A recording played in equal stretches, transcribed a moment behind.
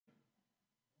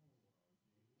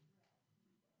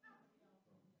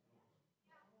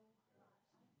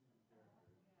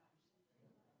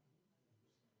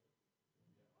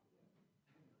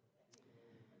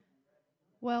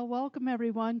Well, welcome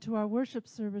everyone to our worship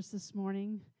service this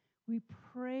morning. We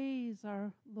praise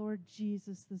our Lord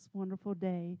Jesus this wonderful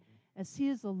day as He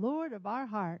is the Lord of our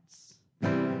hearts. Be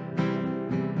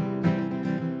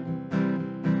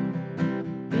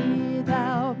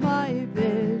thou my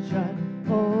vision,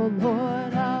 O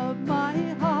Lord of my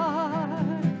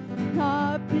heart,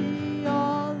 not be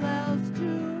all else to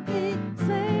me,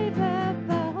 save at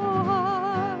thou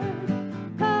art.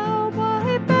 Thou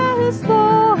my best Lord,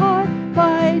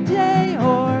 by day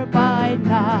or by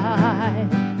night,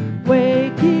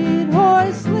 waking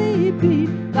or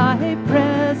sleeping, thy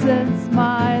presence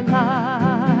my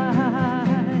life.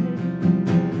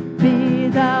 Be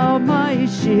thou my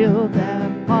shield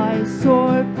and my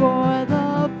sword for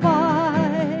the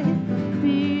fight.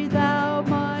 Be thou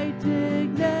my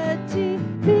dignity,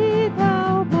 be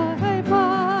thou my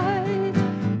might.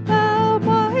 Thou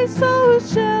my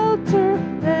soul's shelter,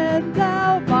 and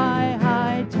thou my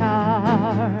high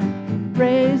tower.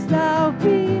 Raise thou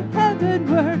me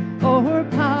heavenward, O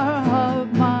power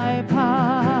of my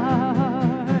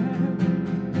power.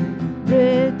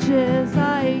 Riches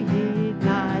I heed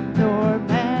not, nor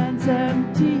man's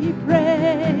empty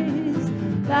praise.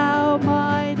 Thou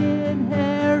mine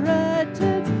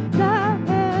inheritance, now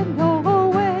and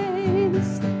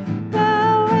always.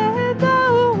 Thou and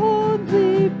thou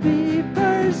only be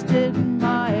first in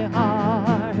my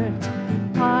heart.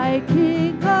 My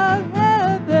King of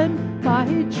heaven,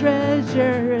 my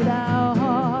treasure thou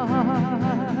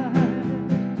art.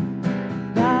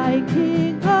 Thy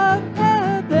King of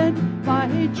heaven,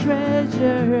 my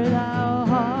treasure thou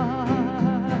art.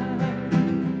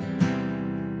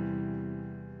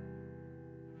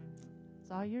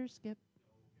 It's all yours, Skip.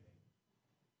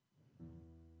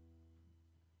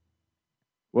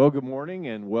 Well, good morning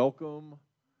and welcome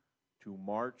to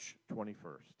March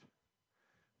 21st.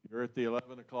 You're at the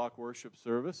 11 o'clock worship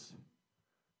service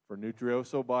for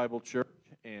Nutrioso Bible Church,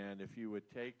 and if you would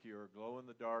take your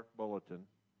glow-in-the-dark bulletin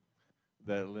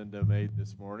that Linda made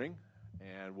this morning,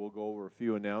 and we'll go over a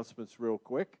few announcements real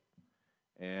quick.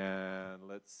 And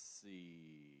let's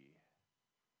see.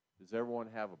 Does everyone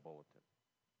have a bulletin?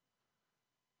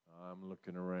 I'm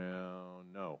looking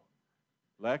around. No.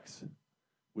 Lex,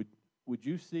 would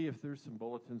you see if there's some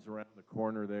bulletins around the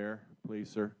corner there, please,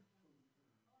 sir?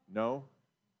 No?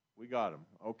 We got them.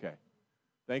 Okay.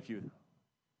 Thank you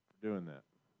for doing that.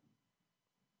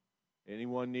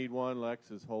 Anyone need one? Lex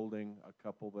is holding a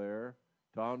couple there.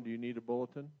 Tom, do you need a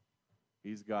bulletin?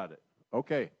 He's got it.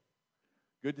 Okay.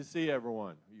 Good to see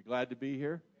everyone. Are you glad to be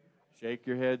here? Shake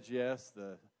your heads, yes.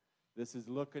 This is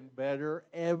looking better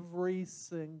every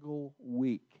single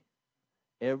week.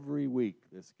 Every week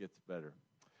this gets better.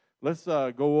 Let's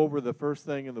go over the first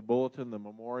thing in the bulletin. The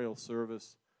memorial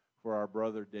service for our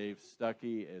brother Dave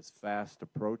Stuckey is fast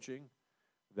approaching.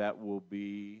 That will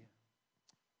be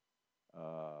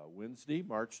Wednesday,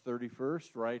 March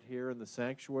 31st, right here in the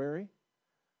sanctuary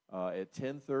at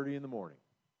 10:30 in the morning.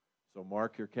 So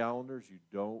mark your calendars. You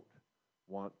don't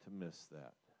want to miss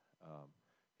that.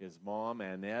 His mom,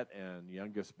 Annette, and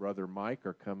youngest brother, Mike,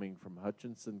 are coming from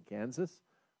Hutchinson, Kansas,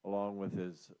 along with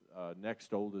his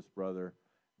next oldest brother,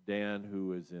 Dan,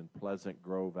 who is in Pleasant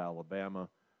Grove, Alabama,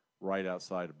 right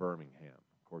outside of Birmingham.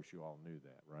 Of course, you all knew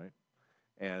that, right?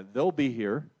 And they'll be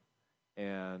here.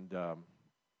 And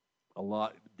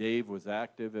Dave was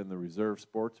active in the Reserve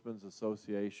Sportsmen's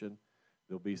Association.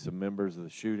 There'll be some members of the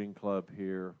shooting club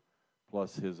here,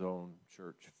 plus his own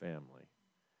church family.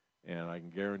 And I can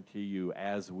guarantee you,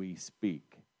 as we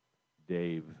speak,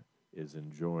 Dave is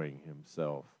enjoying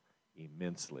himself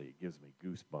immensely. It gives me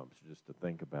goosebumps just to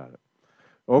think about it.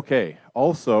 Okay,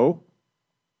 also,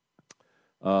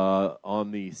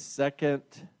 on the second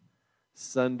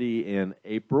Sunday in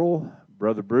April,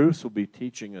 Brother Bruce will be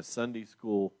teaching a Sunday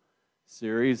school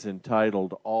series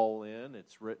entitled All In.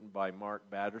 It's written by Mark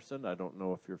Batterson. I don't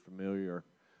know if you're familiar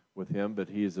with him, but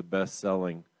he is a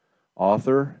best-selling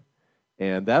author.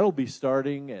 And that'll be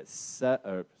starting at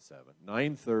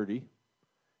 9:30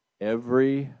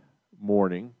 every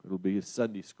morning. It'll be a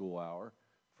Sunday school hour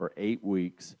for 8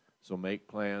 weeks, so make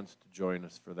plans to join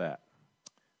us for that.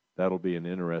 That'll be an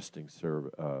interesting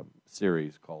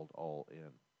series called All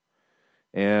In.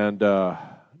 And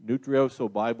Nutrioso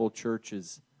Bible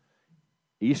Church's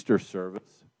Easter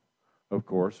service, of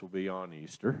course, will be on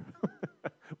Easter,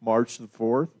 March the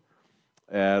 4th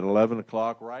at 11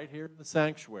 o'clock right here in the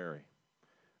sanctuary.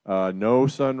 No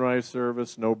sunrise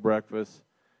service, no breakfast,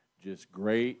 just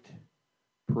great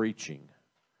preaching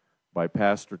by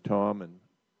Pastor Tom and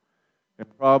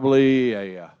probably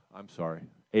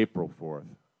April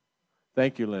 4th.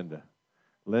 Thank you, Linda.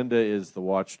 Linda is the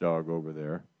watchdog over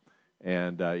there.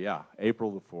 And, April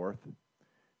the 4th.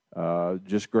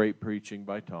 Just great preaching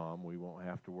by Tom. We won't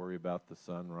have to worry about the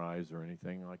sunrise or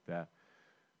anything like that.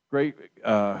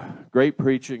 Great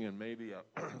preaching and maybe a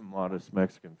modest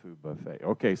Mexican food buffet.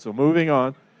 Okay, so moving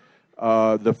on.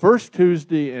 The first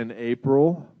Tuesday in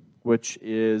April, which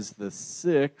is the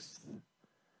 6th.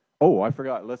 Oh, I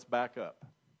forgot. Let's back up.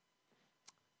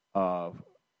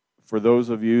 For those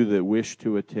of you that wish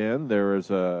to attend, there is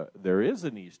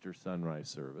an Easter sunrise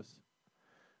service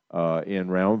in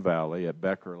Round Valley at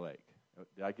Becker Lake.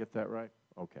 Did I get that right?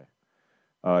 Okay.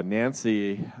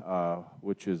 Nancy,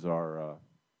 which is our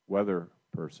weather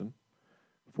person,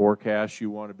 forecast you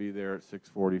want to be there at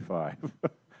 6:45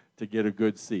 to get a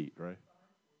good seat, right?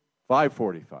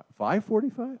 5:45.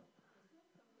 5:45?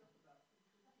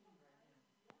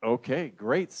 Okay,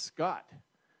 great Scott.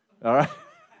 All right.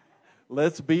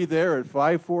 Let's be there at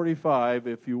 5:45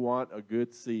 if you want a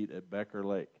good seat at Becker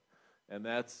Lake. And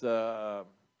that's a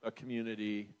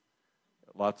community,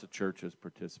 lots of churches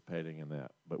participating in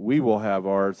that. But we will have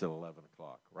ours at 11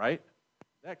 o'clock, right?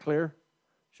 Is that clear?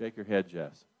 Shake your head,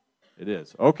 Jess. It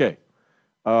is. Okay.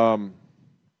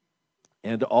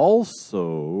 And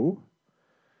also,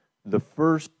 the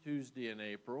first Tuesday in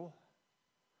April,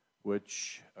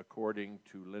 which, according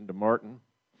to Linda Martin,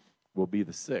 will be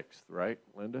the 6th, right,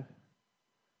 Linda?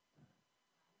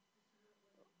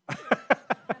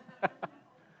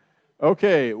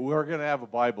 Okay, we're going to have a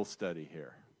Bible study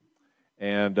here.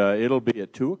 And it'll be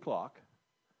at 2 o'clock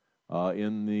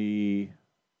in the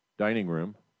dining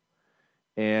room.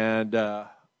 And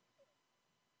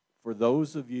for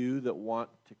those of you that want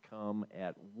to come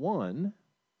at 1,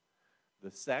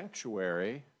 the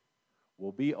sanctuary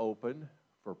will be open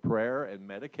for prayer and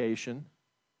medication.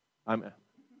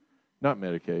 Not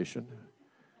medication.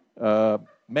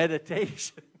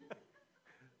 Meditation.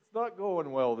 It's not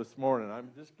going well this morning. I'm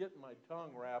just getting my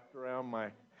tongue wrapped around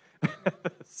my...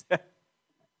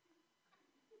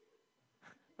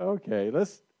 Okay,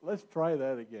 let's try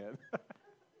that again.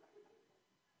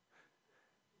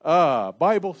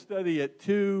 Bible study at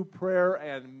 2, prayer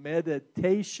and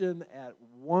meditation at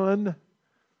 1,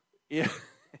 if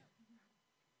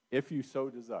you so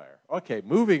desire. Okay,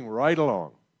 moving right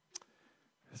along.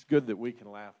 It's good that we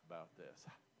can laugh about this.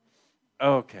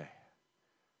 Okay.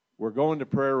 We're going to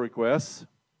prayer requests.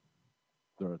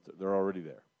 They're already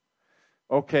there.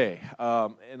 Okay,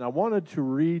 and I wanted to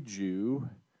read you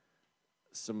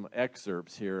some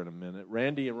excerpts here in a minute.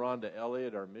 Randy and Rhonda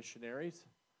Elliott are missionaries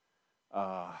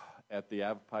at the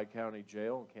Avapai County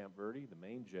Jail in Camp Verde, the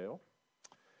main jail,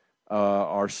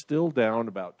 are still down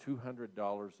about $200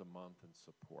 a month in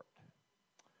support.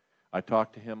 I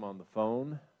talked to him on the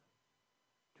phone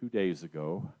 2 days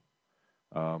ago,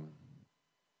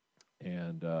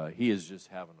 and he is just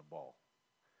having a ball.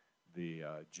 The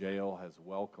jail has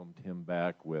welcomed him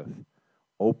back with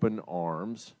open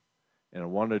arms, and I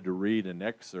wanted to read an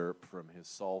excerpt from his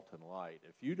Salt and Light.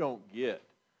 If you don't get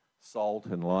Salt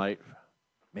and Light,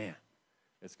 man,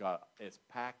 it's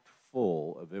packed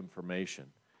full of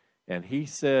information. And he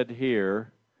said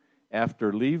here,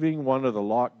 after leaving one of the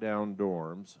lockdown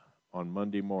dorms on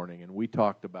Monday morning, and we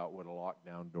talked about what a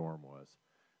lockdown dorm was.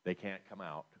 They can't come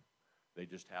out. They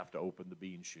just have to open the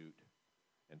bean chute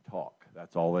and talk.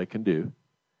 That's all they can do.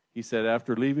 He said,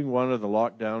 after leaving one of the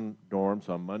lockdown dorms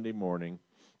on Monday morning,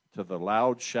 to the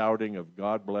loud shouting of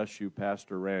 "God bless you,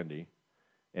 Pastor Randy,"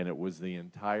 and it was the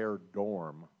entire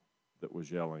dorm that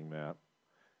was yelling that,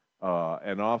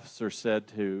 an officer said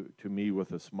to me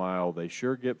with a smile, "They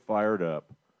sure get fired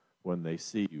up when they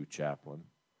see you, chaplain."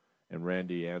 And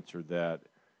Randy answered that,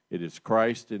 "It is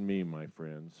Christ in me, my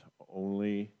friends.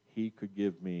 Only He could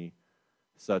give me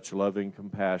such loving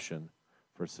compassion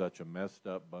for such a messed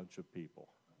up bunch of people."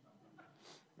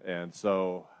 And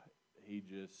so he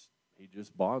just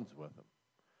bonds with them.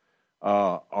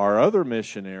 Our other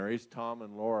missionaries, Tom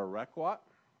and Laura Rekwat,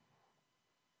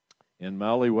 in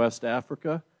Mali, West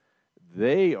Africa,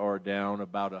 they are down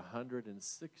about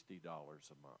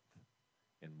 $160 a month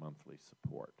in monthly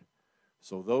support.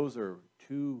 So those are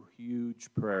 2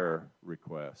 huge prayer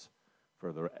requests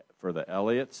for the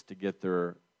Elliots to get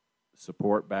their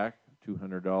support back,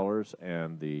 $200,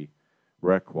 and the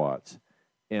Rekwats.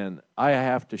 And I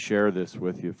have to share this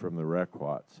with you from the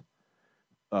Rekwats.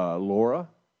 Laura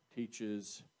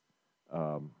teaches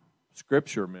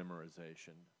scripture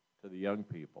memorization to the young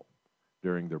people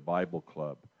during their Bible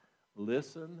club.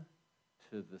 Listen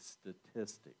to the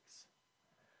statistics.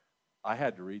 I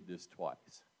had to read this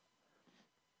twice.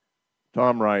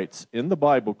 Tom writes, in the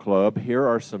Bible club, here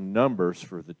are some numbers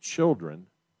for the children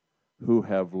who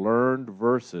have learned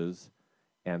verses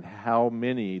and how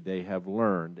many they have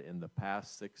learned in the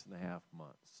past 6.5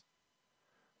 months.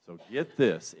 So get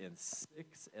this, in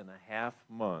 6.5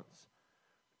 months,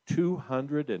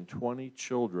 220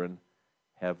 children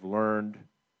have learned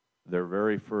their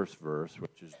very first verse,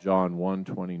 which is John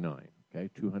 1:29. Okay,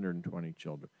 220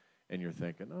 children. And you're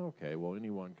thinking, okay, well,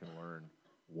 anyone can learn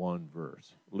one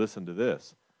verse. Listen to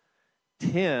this.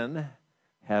 10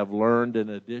 have learned an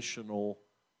additional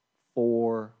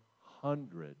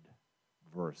 400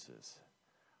 verses.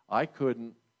 I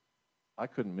couldn't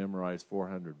memorize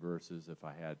 400 verses if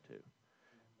I had to.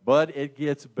 But it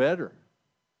gets better.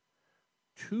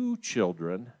 2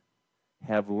 children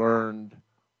have learned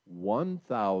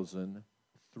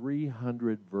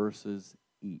 1,300 verses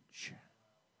each.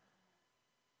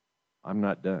 I'm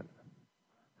not done.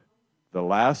 The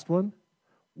last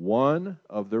one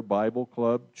of their Bible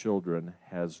club children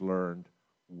has learned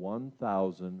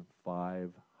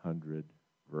 1,500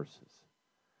 verses.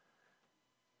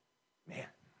 Man.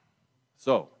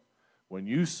 So, when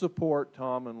you support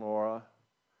Tom and Laura,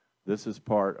 this is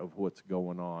part of what's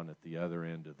going on at the other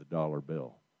end of the dollar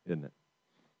bill, isn't it?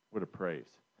 What a praise.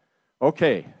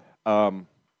 Okay.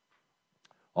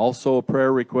 Also a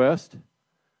prayer request.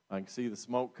 I can see the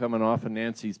smoke coming off of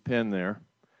Nancy's pen there.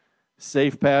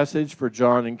 Safe passage for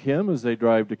John and Kim as they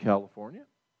drive to California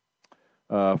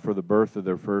for the birth of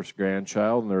their first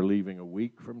grandchild, and they're leaving a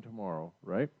week from tomorrow,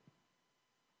 right?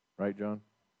 Right, John?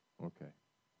 Okay.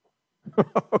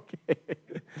 Okay.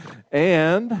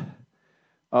 And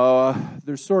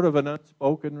there's sort of an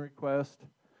unspoken request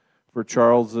for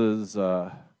Charles's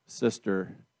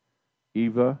sister,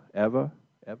 Ava,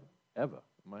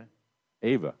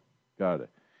 got it,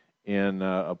 in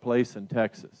a place in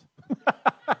Texas.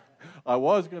 I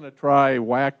was going to try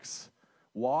Waxahachie.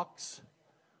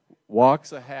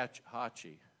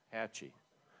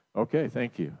 Okay,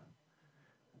 thank you.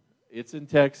 It's in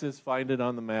Texas. Find it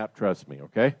on the map. Trust me,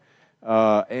 okay?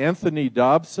 Anthony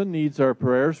Dobson needs our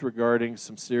prayers regarding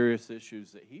some serious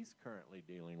issues that he's currently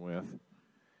dealing with.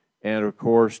 And, of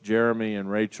course, Jeremy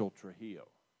and Rachel Trujillo.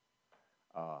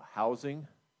 Housing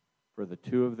for the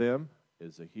two of them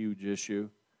is a huge issue.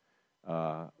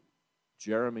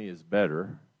 Jeremy is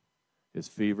better. His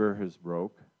fever has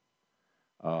broke,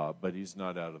 but he's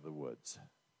not out of the woods.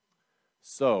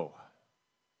 So,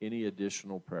 any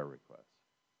additional prayer requests?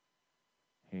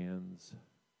 Hands.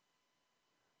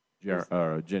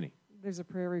 Jenny. There's a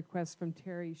prayer request from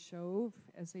Terry Shove,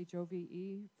 Shove,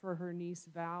 for her niece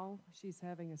Val. She's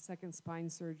having a second spine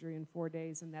surgery in 4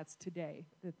 days, and that's today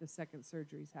that the second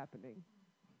surgery is happening.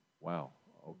 Wow,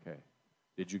 okay.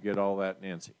 Did you get all that,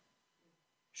 Nancy?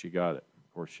 She got it.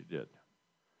 Of course she did.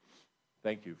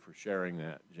 Thank you for sharing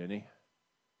that, Jenny.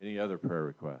 Any other prayer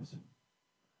requests?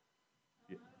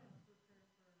 Yeah.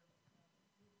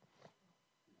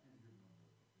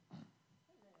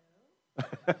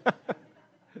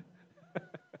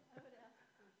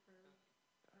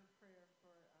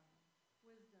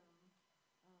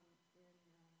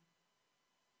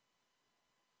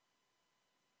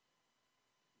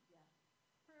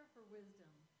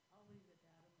 Wisdom. I'll leave it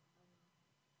at it. I'm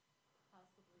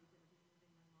possibly going to be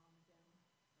moving my mom again.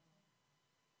 So,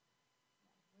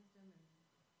 wisdom and the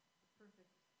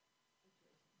perfect situation.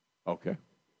 Okay.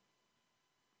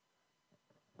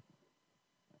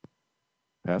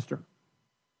 Pastor?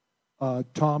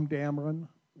 Tom Dameron,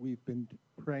 we've been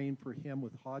praying for him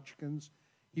with Hodgkin's.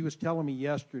 He was telling me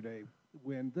yesterday,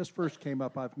 when this first came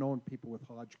up, I've known people with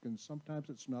Hodgkin's. Sometimes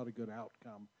it's not a good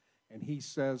outcome. And he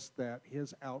says that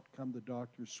his outcome, the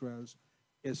doctor says,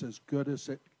 is as good as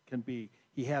it can be.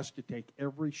 He has to take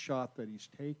every shot that he's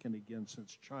taken again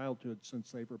since childhood,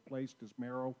 since they've replaced his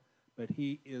marrow. But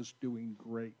he is doing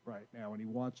great right now, and he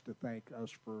wants to thank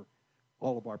us for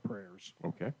all of our prayers.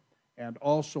 Okay. And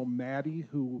also Maddie,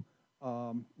 who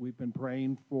we've been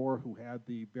praying for, who had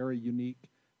the very unique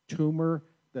tumor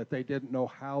that they didn't know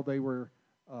how they were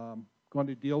going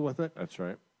to deal with it. That's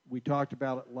right. We talked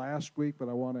about it last week, but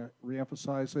I want to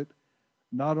reemphasize it.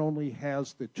 Not only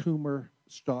has the tumor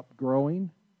stopped growing,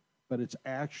 but it's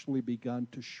actually begun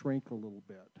to shrink a little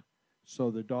bit. So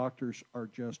the doctors are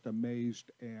just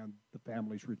amazed, and the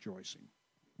family's rejoicing.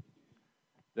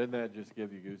 Doesn't that just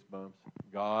give you goosebumps?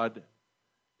 God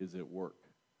is at work.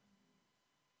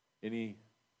 Mary? I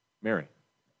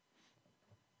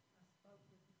spoke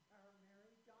with our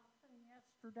Mary Johnson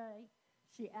yesterday.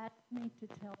 She asked me to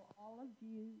tell all of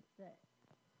you that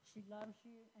she loves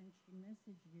you and she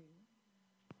misses you.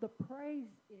 The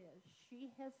praise is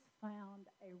she has found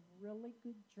a really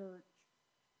good church,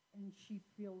 and she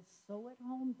feels so at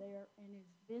home there and is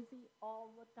busy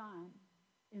all the time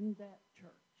in that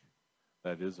church.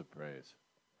 That is a praise.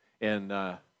 And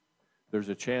there's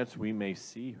a chance we may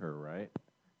see her, right,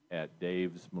 at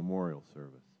Dave's memorial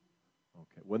service.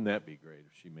 Okay. Wouldn't that be great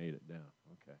if she made it down?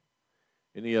 Okay.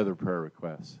 Any other prayer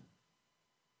requests?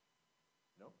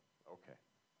 No? Okay.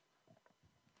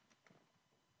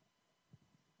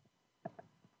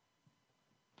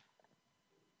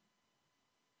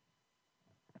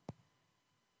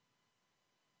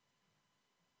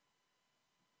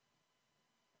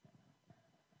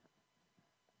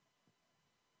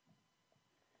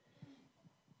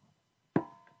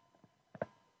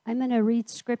 I'm going to read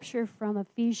scripture from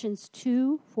Ephesians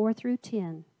 2, 4 through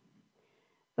 10.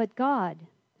 But God,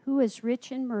 who is rich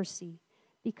in mercy,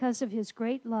 because of his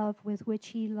great love with which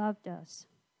he loved us,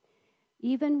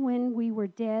 even when we were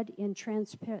dead in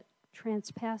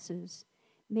trespasses,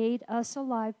 made us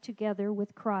alive together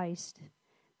with Christ.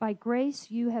 By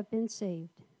grace you have been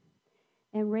saved,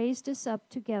 and raised us up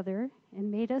together,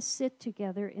 and made us sit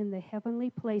together in the heavenly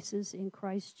places in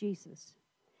Christ Jesus,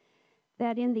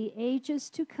 that in the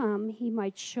ages to come he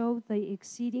might show the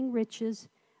exceeding riches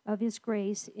of his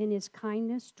grace in his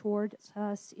kindness towards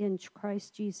us in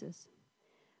Christ Jesus.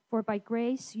 For by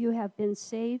grace you have been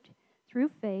saved through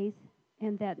faith,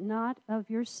 and that not of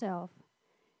yourself.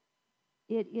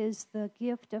 It is the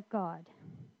gift of God,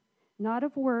 not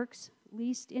of works,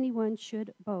 lest anyone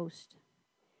should boast.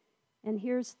 And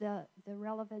here's the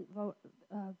relevant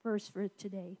verse for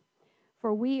today.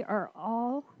 For we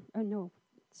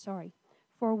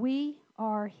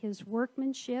are his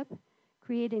workmanship,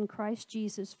 created in Christ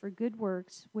Jesus for good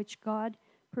works, which God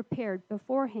prepared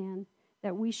beforehand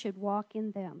that we should walk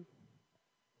in them.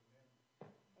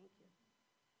 Thank you.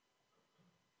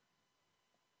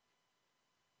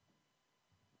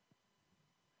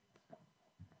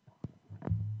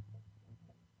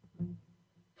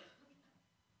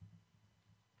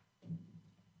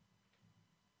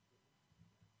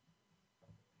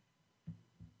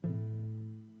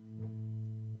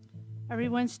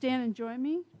 Everyone stand and join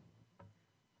me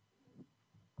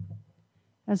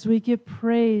as we give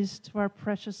praise to our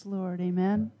precious Lord.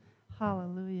 Amen.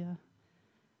 Hallelujah.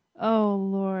 Oh,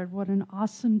 Lord, what an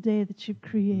awesome day that you've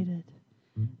created.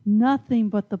 Nothing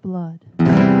but the blood.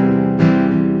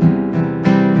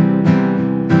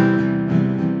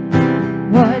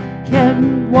 What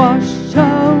can wash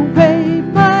away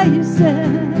my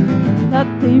sin?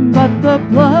 Nothing but the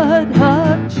blood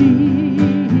of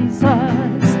Jesus.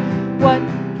 What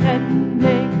can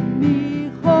make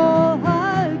me whole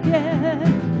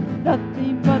again?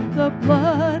 Nothing but the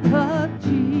blood of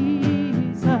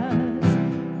Jesus.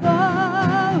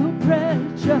 Oh,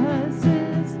 precious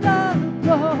is the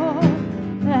flow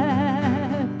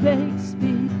that makes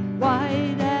me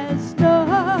white as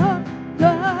snow. No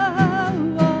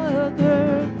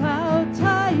other fount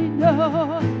I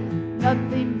know.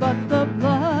 Nothing but the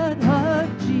blood of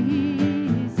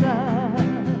Jesus.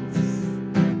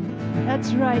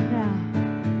 That's right now.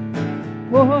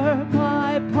 For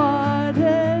my part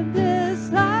in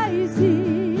this I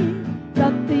see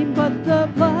nothing but the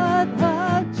blood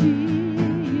of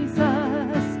Jesus.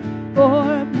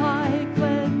 For my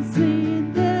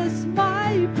cleansing this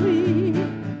my plea,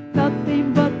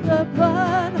 nothing but the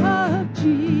blood of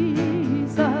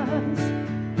Jesus.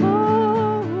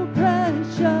 Oh,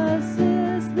 precious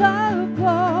is the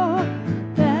flow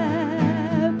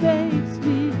that makes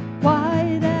me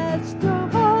white as snow.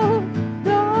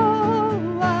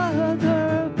 No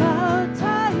other fount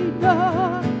I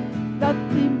know.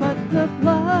 Nothing but the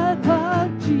blood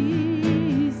of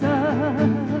Jesus.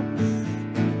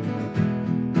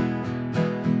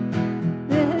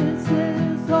 This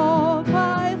is all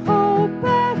my hope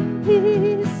and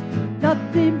peace.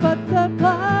 Nothing but the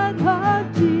blood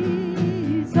of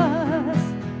Jesus.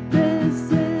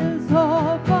 This is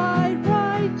all my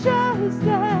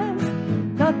righteousness.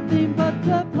 Nothing but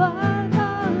the blood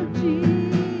of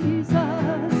Jesus.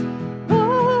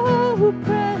 Oh,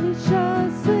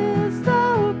 precious is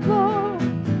the flow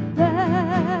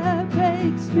that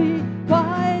makes me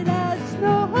white as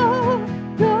snow.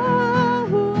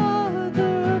 No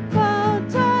other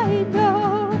fount I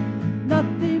know.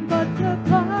 Nothing but the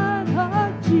blood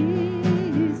of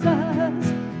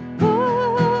Jesus.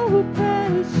 Oh,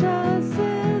 precious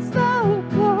is the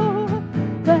flow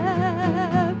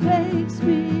that makes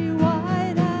me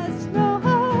white as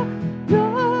snow.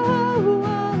 No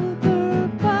other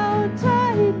fount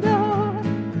I know.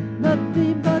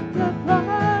 Nothing but the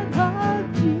blood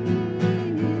of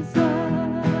Jesus.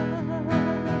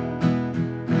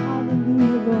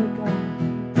 Hallelujah, Lord God.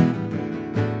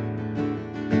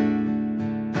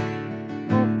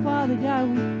 Oh, Father God,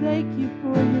 we thank you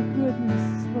for your goodness,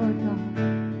 Lord God.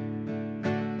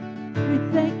 We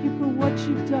thank you for what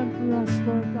you've done for us,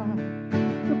 Lord God.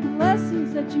 The blessings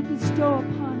that you bestow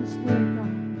upon us, Lord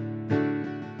God.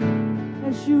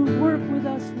 As as you work with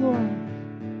us, Lord,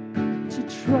 to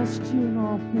trust you in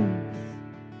all things.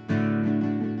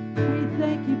 We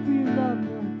thank you for your love,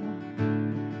 Lord God.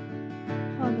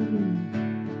 Hallelujah.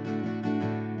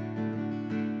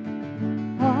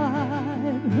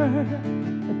 I've heard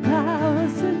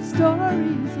 1,000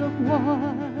 stories of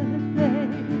what they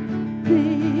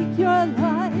think you're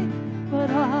like, but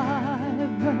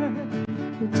I've heard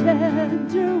the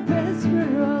tender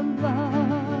whisper of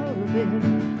love in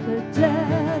the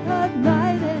dead of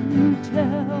night, and you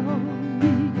tell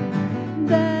me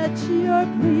that you're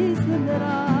pleased and that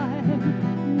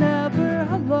I'm never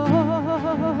alone.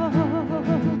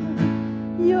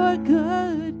 You're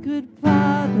good, good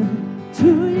Father. It's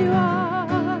who you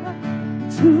are,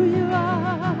 it's who you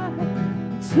are,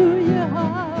 it's who you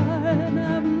are, and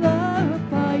I'm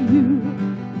loved by you.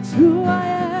 It's who I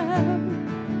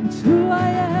am, it's who I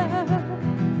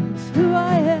am, it's who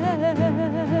I am.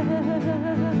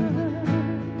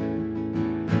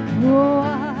 Oh,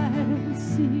 I've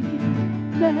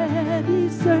seen many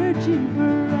searching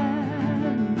for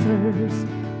answers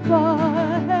far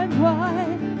and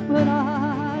wide, but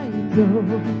I know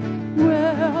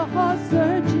we're all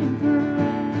searching for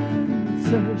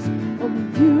answers. Only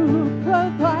you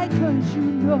provide, 'cause you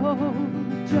know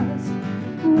just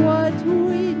what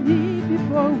we need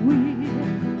before we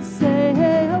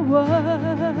say a word.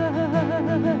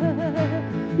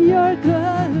 You're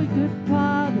good, good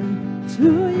Father. It's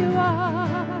who you are,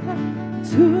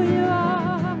 it's who you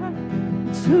are,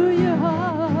 it's who you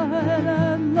are, and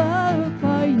I'm loved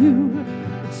by you.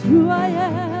 It's who I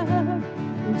am,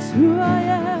 it's who I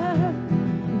am,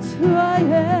 it's who I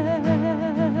am.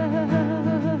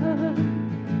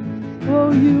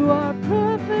 Oh, you are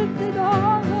perfect in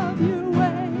all of your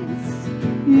ways.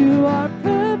 You are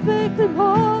perfect in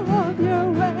all of your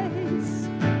ways.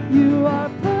 You are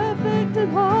perfect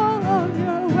in all of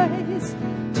your ways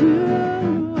to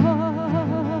us.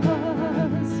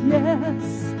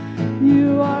 Yes,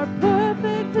 you are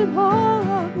perfect in all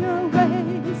of your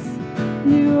ways.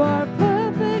 You are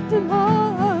perfect in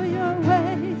all of your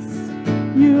ways.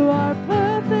 You are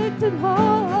perfect in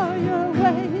all of your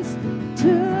ways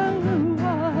to us.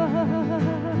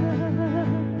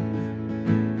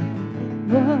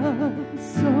 Love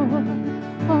so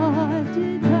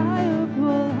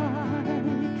undeniable, I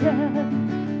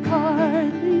can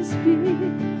hardly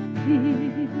speak.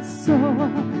 Peace so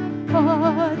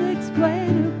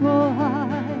unexplainable, I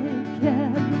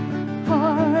can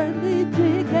hardly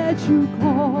think as you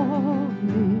call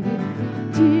me.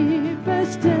 Deeper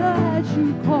still as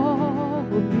you call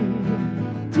me.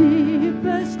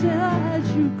 Deeper still as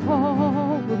you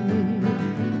call me.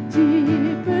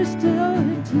 Deeper still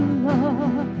into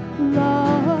love,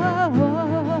 love.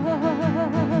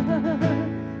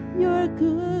 You're a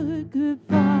good, good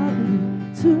Father.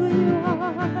 It's who you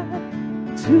are,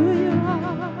 it's who you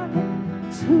are,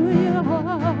 it's who you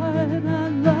are, and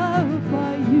I'm loved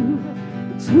by you.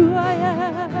 It's who I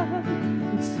am,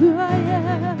 it's who I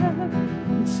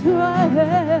am, it's who I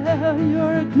am.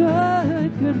 You're a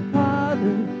good, good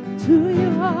Father. It's who you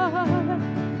are,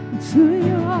 it's who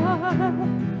you are,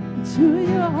 it's who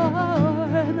you are,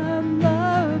 and I'm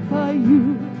loved by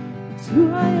you. It's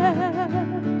who I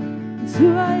am, it's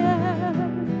who I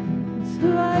am, it's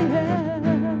who I am.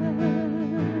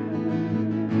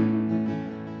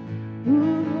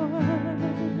 Ooh, Lord.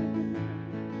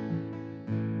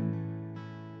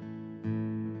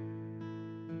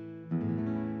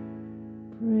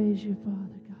 Praise you,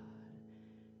 Father God.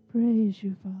 Praise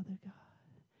you, Father God.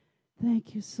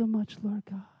 Thank you so much, Lord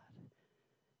God.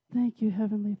 Thank you,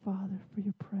 Heavenly Father, for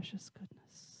your precious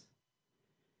goodness.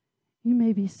 You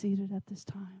may be seated at this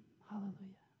time. Hallelujah.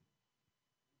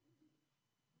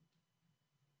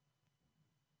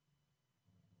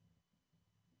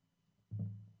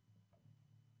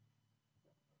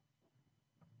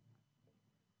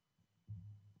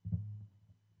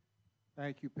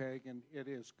 Thank you, Peg, and it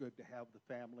is good to have the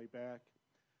family back.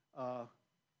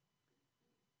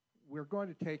 We're going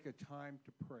to take a time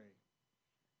to pray.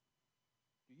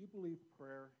 Do you believe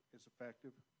prayer is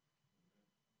effective?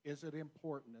 Is it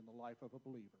important in the life of a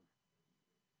believer?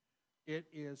 It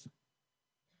is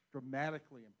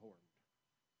dramatically important.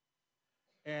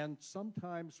 And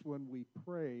sometimes when we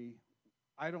pray,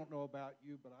 I don't know about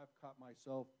you, but I've caught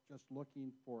myself just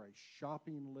looking for a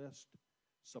shopping list.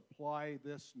 Supply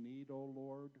this need, O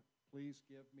Lord. Please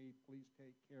give me, please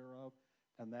take care of.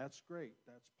 And that's great.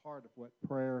 That's part of what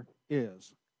prayer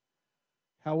is.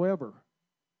 However,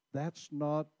 that's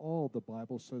not all the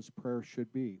Bible says prayer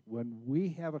should be. When we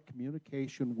have a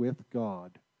communication with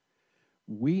God,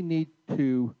 we need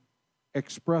to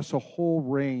express a whole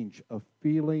range of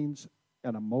feelings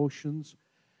and emotions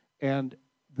And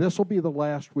this will be the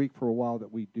last week for a while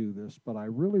that we do this, but I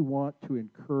really want to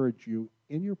encourage you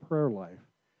in your prayer life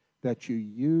that you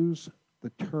use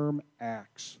the term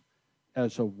acts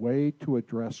as a way to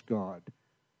address God.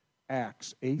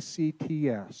 Acts,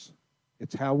 A-C-T-S.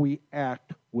 It's how we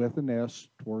act with an S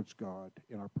towards God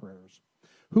in our prayers.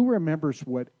 Who remembers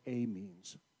what A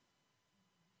means?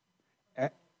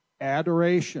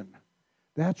 Adoration.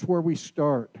 That's where we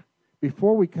start.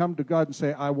 Before we come to God and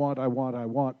say, I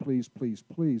want, please, please,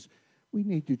 please, we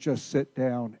need to just sit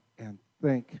down and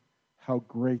think how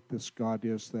great this God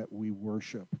is that we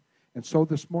worship. And so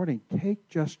this morning, take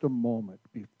just a moment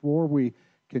before we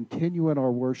continue in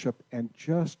our worship and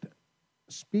just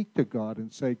speak to God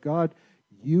and say, God,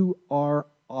 you are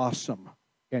awesome.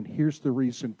 And here's the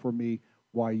reason for me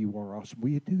why you are awesome. Will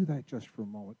you do that just for a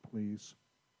moment, please?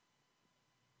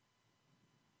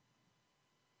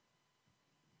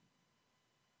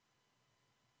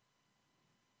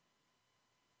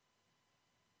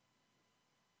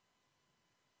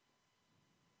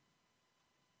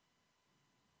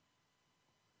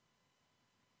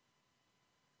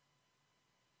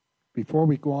 Before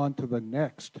we go on to the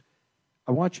next,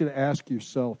 I want you to ask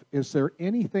yourself, is there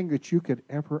anything that you could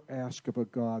ever ask of a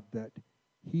God that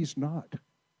He's not?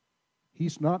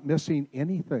 He's not missing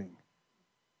anything.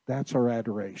 That's our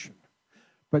adoration.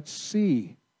 But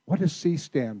C, what does C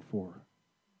stand for?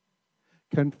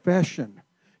 Confession.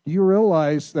 Do you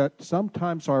realize that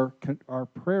sometimes our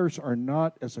prayers are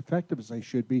not as effective as they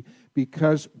should be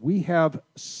because we have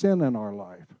sin in our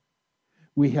life?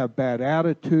 We have bad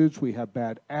attitudes, we have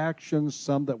bad actions,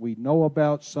 some that we know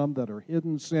about, some that are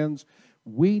hidden sins.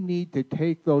 We need to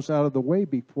take those out of the way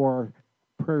before our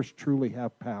prayers truly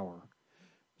have power.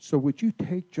 So would you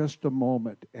take just a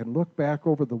moment and look back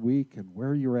over the week and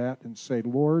where you're at and say,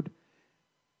 Lord,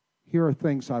 here are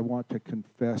things I want to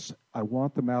confess. I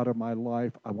want them out of my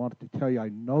life. I want to tell you I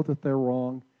know that they're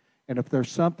wrong. And if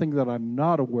there's something that I'm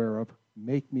not aware of,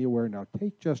 make me aware now.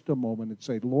 Take just a moment and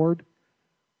say, Lord,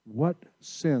 what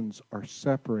sins are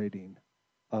separating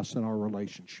us in our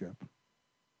relationship?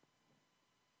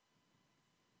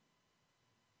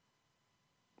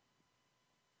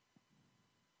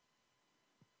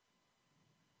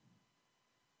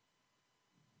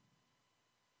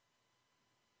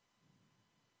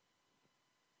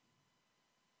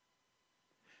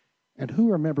 And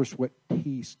who remembers what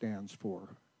T stands for?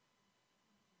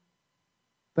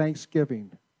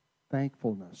 Thanksgiving,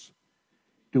 thankfulness.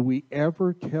 Do we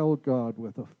ever tell God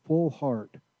with a full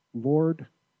heart, Lord,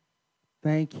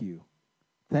 thank you.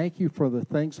 Thank you for the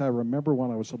things I remember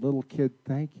when I was a little kid.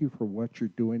 Thank you for what you're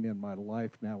doing in my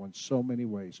life now in so many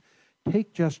ways.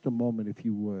 Take just a moment, if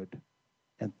you would,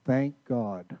 and thank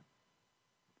God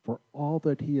for all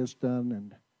that He has done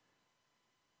and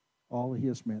all He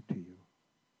has meant to you.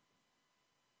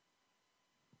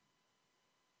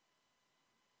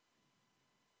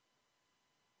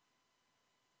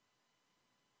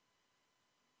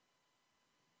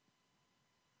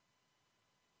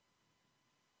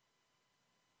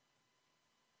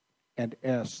 And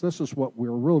S, this is what we're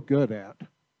real good at,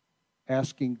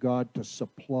 asking God to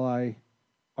supply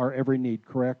our every need,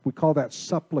 correct? We call that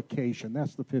supplication.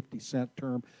 That's the 50-cent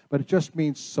term, but it just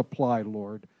means supply,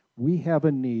 Lord. We have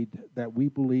a need that we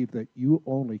believe that you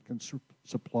only can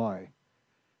supply.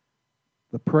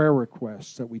 The prayer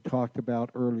requests that we talked about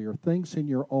earlier, things in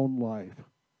your own life.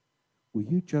 Will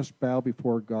you just bow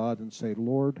before God and say,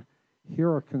 Lord,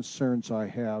 here are concerns I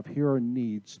have. Here are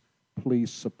needs.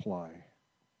 Please supply.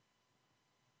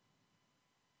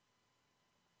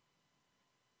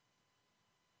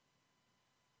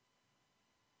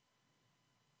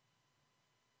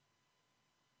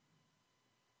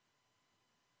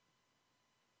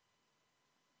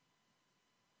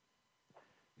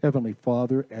 Heavenly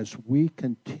Father, as we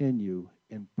continue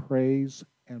in praise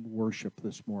and worship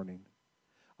this morning,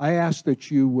 I ask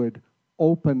that you would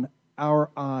open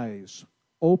our eyes,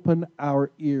 open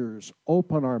our ears,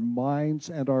 open our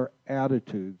minds and our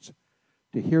attitudes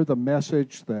to hear the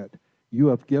message that you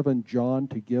have given John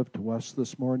to give to us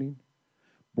this morning.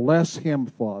 Bless him,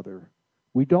 Father.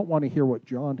 We don't want to hear what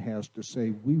John has to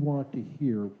say. We want to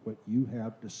hear what you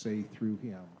have to say through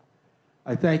him.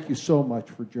 I thank you so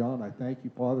much for John. I thank you,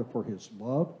 Father, for his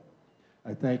love.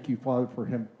 I thank you, Father, for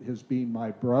his being my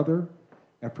brother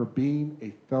and for being a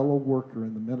fellow worker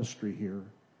in the ministry here.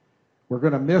 We're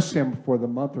going to miss him for the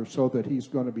month or so that he's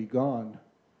going to be gone.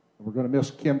 We're going to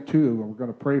miss Kim too, and we're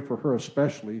going to pray for her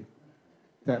especially,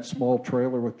 that small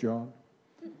trailer with John.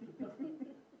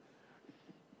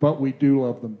 But we do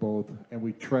love them both, and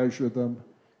we treasure them.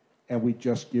 And we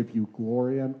just give you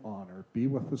glory and honor. Be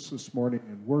with us this morning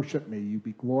and worship. May you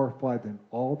be glorified in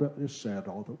all that is said,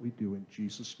 all that we do in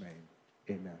Jesus' name.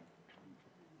 Amen.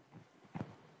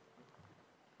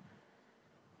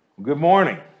 Good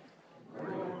morning.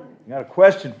 I got a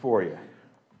question for you.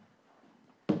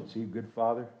 Is he a good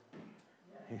father?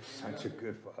 He's such a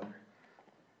good father.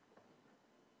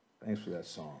 Thanks for that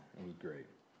song. It was great.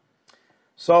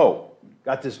 So,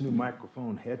 got this new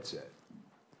microphone headset.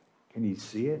 Can you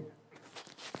see it?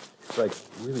 It's like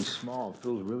really small. It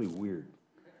feels really weird.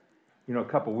 You know, a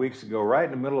couple weeks ago, right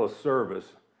in the middle of service,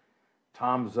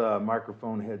 Tom's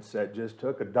microphone headset just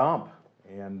took a dump.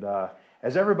 And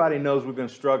as everybody knows, we've been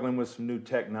struggling with some new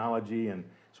technology. And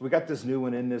so we got this new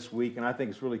one in this week, and I think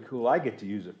it's really cool. I get to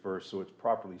use it first, so it's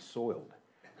properly soiled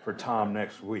for Tom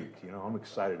next week. You know, I'm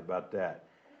excited about that.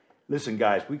 Listen,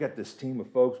 guys, we got this team of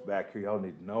folks back here y'all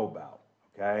need to know about,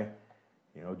 okay?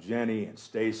 You know, Jenny and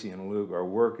Stacy and Luke are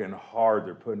working hard.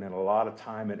 They're putting in a lot of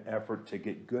time and effort to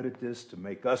get good at this, to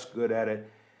make us good at it.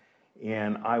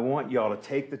 And I want y'all to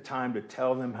take the time to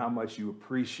tell them how much you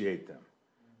appreciate them.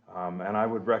 And I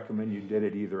would recommend you did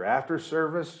it either after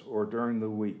service or during the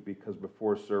week, because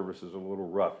before service is a little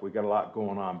rough. We got a lot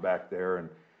going on back there, and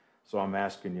so I'm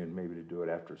asking you maybe to do it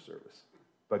after service.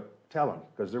 But tell them,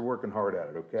 because they're working hard at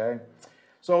it, okay?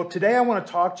 So today I want to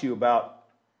talk to you about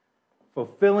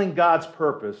fulfilling God's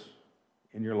purpose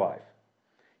in your life.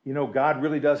 You know, God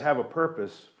really does have a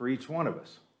purpose for each one of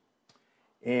us.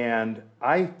 And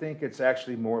I think it's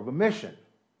actually more of a mission.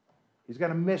 He's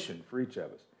got a mission for each of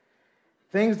us.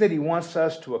 Things that he wants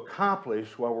us to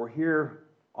accomplish while we're here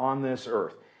on this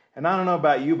earth. And I don't know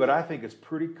about you, but I think it's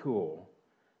pretty cool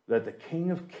that the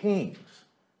King of Kings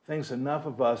thinks enough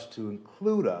of us to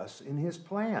include us in his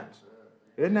plans.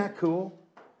 Isn't that cool?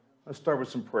 Let's start with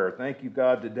some prayer. Thank you,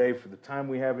 God, today for the time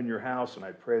we have in your house, and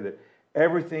I pray that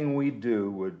everything we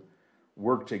do would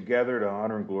work together to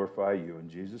honor and glorify you. In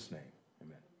Jesus' name,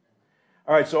 amen.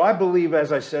 All right, so I believe,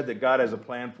 as I said, that God has a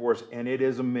plan for us, and it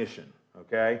is a mission,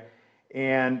 okay?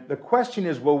 And the question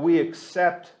is, will we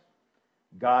accept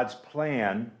God's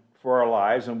plan for our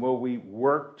lives, and will we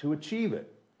work to achieve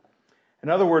it? In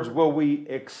other words, will we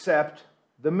accept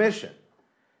the mission?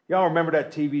 Y'all remember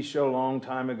that TV show a long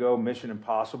time ago, Mission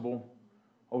Impossible?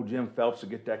 Old Jim Phelps would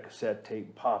get that cassette tape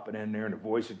and pop it in there, and a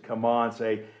voice would come on and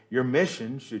say, your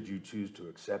mission, should you choose to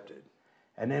accept it.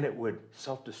 And then it would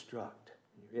self-destruct.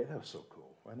 Yeah, that was so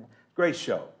cool, wasn't it? Great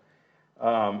show.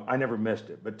 I never missed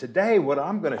it. But today, what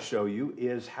I'm going to show you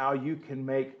is how you can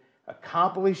make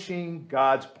accomplishing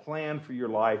God's plan for your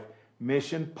life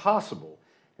mission possible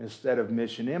instead of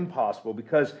mission impossible,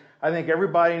 because I think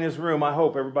everybody in this room, I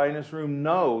hope everybody in this room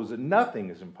knows that nothing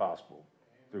is impossible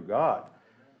through God.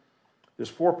 There's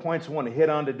 4 points I want to hit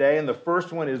on today, and the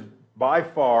first one is by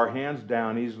far, hands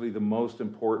down, easily the most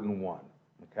important one,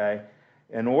 okay?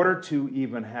 In order to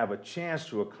even have a chance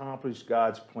to accomplish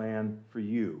God's plan for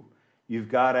you, you've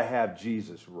got to have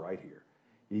Jesus right here.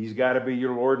 He's got to be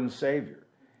your Lord and Savior.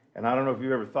 And I don't know if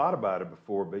you've ever thought about it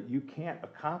before, but you can't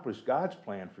accomplish God's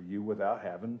plan for you without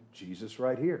having Jesus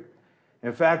right here.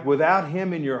 In fact, without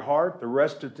him in your heart, the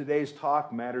rest of today's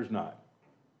talk matters not.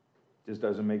 It just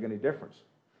doesn't make any difference.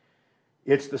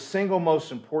 It's the single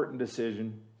most important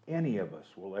decision any of us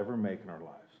will ever make in our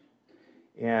lives.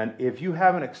 And if you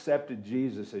haven't accepted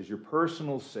Jesus as your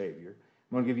personal Savior,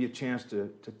 I'm going to give you a chance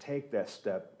to take that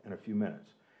step in a few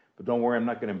minutes. But don't worry, I'm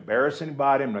not going to embarrass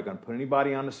anybody. I'm not going to put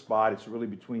anybody on the spot. It's really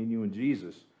between you and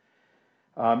Jesus.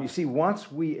 You see,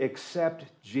 once we accept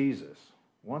Jesus,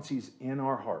 once he's in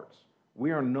our hearts,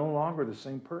 we are no longer the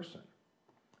same person.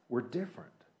 We're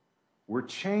different. We're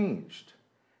changed.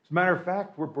 As a matter of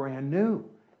fact, we're brand new.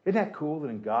 Isn't that cool that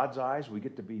in God's eyes we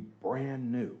get to be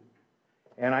brand new?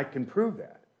 And I can prove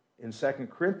that in 2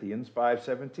 Corinthians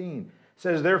 5:17. It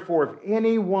says, therefore, if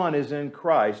anyone is in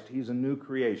Christ, he's a new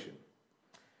creation.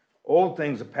 Old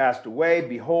things have passed away.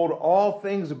 Behold, all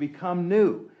things have become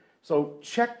new. So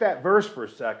check that verse for a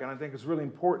second. I think it's really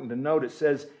important to note it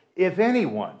says, if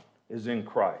anyone is in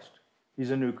Christ, he's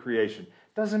a new creation.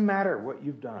 Doesn't matter what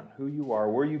you've done, who you are,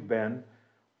 where you've been,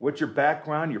 what your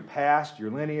background, your past, your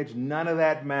lineage, none of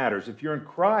that matters. If you're in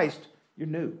Christ, you're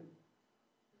new.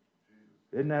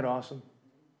 Isn't that awesome?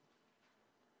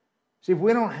 See, if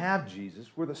we don't have Jesus,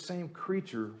 we're the same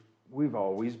creature we've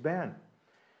always been.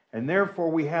 And therefore,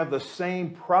 we have the same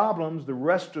problems the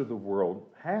rest of the world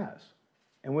has.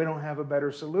 And we don't have a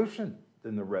better solution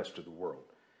than the rest of the world.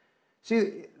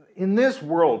 See, in this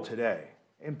world today,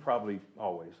 and probably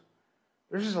always,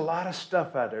 there's just a lot of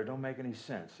stuff out there that don't make any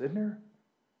sense, isn't there?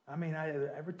 I mean,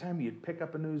 every time you pick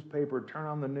up a newspaper, turn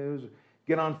on the news,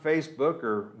 get on Facebook,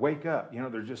 or wake up,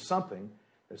 there's just something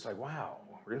that's like, wow,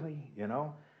 really? You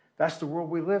know, that's the world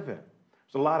we live in.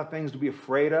 There's a lot of things to be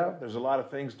afraid of. There's a lot of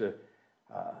things to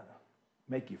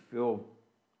make you feel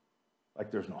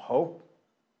like there's no hope,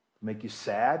 make you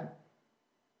sad,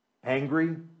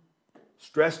 angry,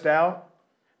 stressed out.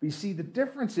 But you see, the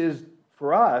difference is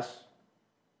for us,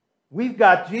 we've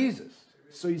got Jesus.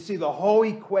 So you see, the whole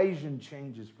equation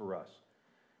changes for us.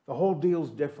 The whole deal's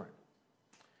different.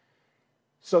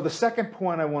 So the second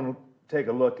point I want to take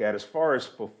a look at as far as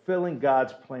fulfilling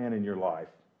God's plan in your life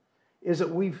is that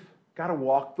we've got to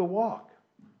walk the walk.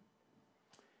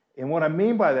 And what I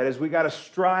mean by that is we got to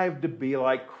strive to be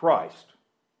like Christ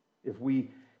if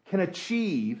we can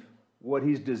achieve what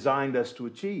he's designed us to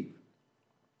achieve.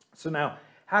 So now,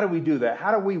 how do we do that?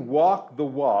 How do we walk the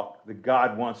walk that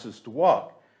God wants us to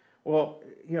walk? Well,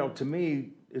 you know, to me,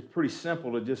 it's pretty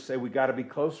simple to just say we got to be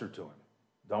closer to him,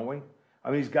 don't we?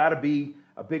 I mean, he's got to be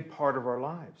a big part of our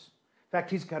lives. In fact,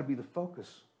 he's got to be the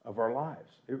focus of our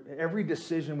lives. Every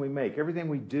decision we make, everything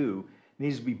we do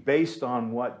needs to be based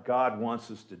on what God wants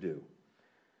us to do.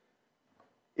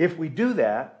 If we do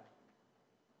that,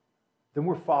 then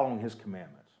we're following his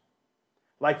commandments.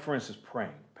 Like, for instance,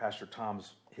 praying. Pastor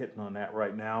Tom's hitting on that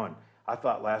right now, and I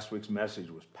thought last week's message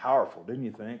was powerful, didn't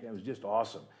you think? It was just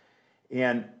awesome.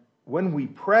 And when we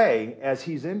pray, as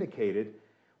he's indicated,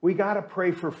 we got to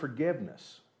pray for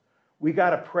forgiveness. We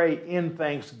got to pray in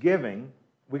thanksgiving.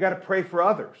 We got to pray for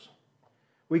others.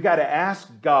 We got to ask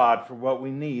God for what we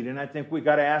need, and I think we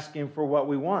got to ask him for what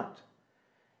we want.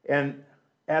 And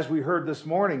as we heard this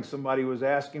morning, somebody was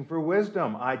asking for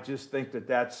wisdom. I just think that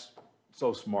that's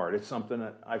so smart. It's something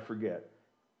that I forget.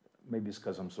 Maybe it's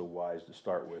because I'm so wise to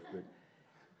start with. But,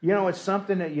 you know, it's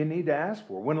something that you need to ask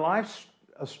for. When life's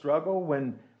a struggle,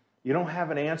 when you don't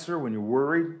have an answer, when you're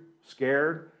worried,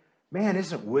 scared, man,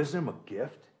 isn't wisdom a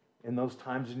gift in those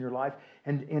times in your life?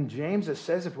 And in James, it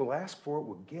says if we'll ask for it,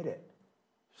 we'll get it.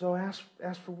 So ask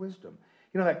for wisdom.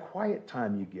 You know, that quiet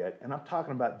time you get, and I'm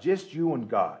talking about just you and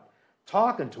God,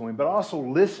 talking to him, but also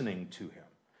listening to him.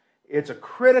 It's a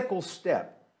critical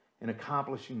step in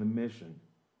accomplishing the mission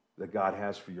that God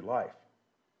has for your life.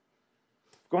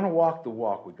 If we're going to walk the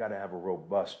walk, we've got to have a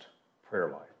robust prayer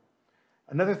life.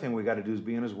 Another thing we got to do is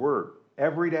be in his word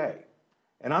every day.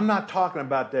 And I'm not talking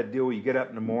about that deal where you get up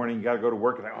in the morning, you got to go to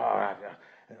work, and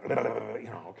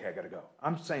okay, I got to go.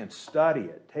 I'm saying study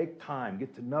it, take time,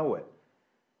 get to know it,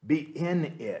 be in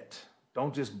it.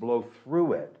 Don't just blow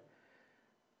through it.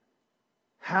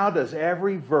 How does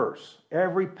every verse,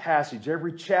 every passage,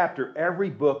 every chapter,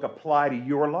 every book apply to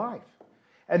your life?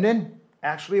 And then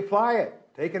actually apply it.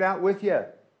 Take it out with you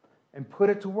and put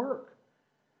it to work.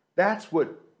 That's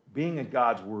what being in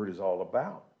God's word is all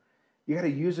about. You got to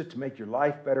use it to make your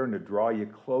life better and to draw you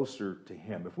closer to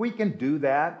him. If we can do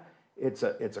that, it's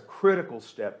a critical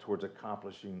step towards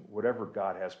accomplishing whatever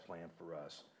God has planned for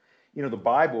us. You know, the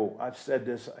Bible, I've said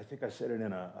this, I think I said it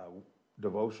in a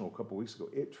devotional a couple weeks ago.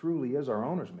 It truly is our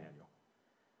owner's manual.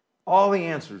 All the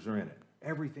answers are in it.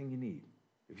 Everything you need.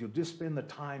 If you'll just spend the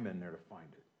time in there to find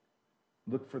it.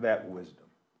 Look for that wisdom.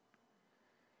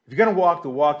 If you're going to walk the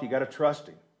walk, you got to trust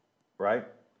him, right?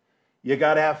 You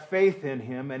got to have faith in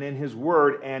him and in his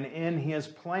word and in his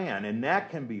plan, and that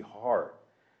can be hard.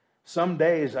 Some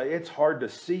days it's hard to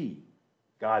see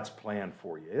God's plan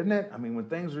for you, isn't it? I mean, when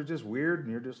things are just weird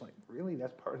and you're just like, really,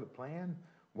 that's part of the plan?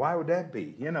 Why would that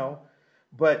be? You know,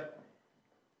 but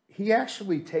he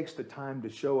actually takes the time to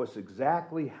show us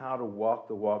exactly how to walk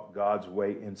the walk God's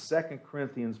way in 2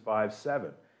 Corinthians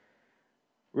 5:7.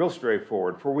 Real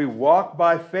straightforward. For we walk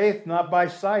by faith, not by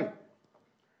sight.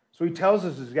 So he tells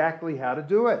us exactly how to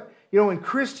do it. You know, in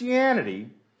Christianity,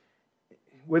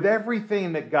 with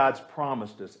everything that God's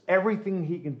promised us, everything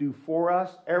he can do for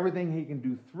us, everything he can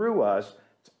do through us,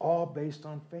 it's all based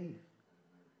on faith.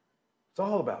 It's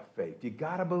all about faith. You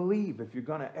got to believe if you're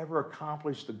going to ever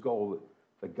accomplish the goal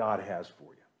that God has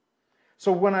for you.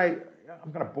 So when I'm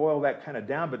going to boil that kind of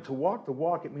down, but to walk the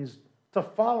walk, it means to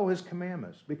follow his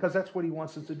commandments, because that's what he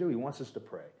wants us to do. He wants us to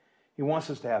pray. He wants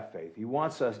us to have faith. He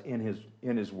wants us in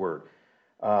his word.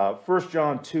 1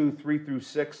 John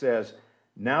 2:3-6 says,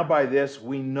 now by this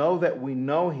we know that we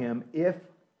know him if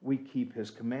we keep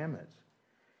his commandments.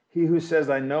 He who says,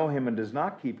 I know him, and does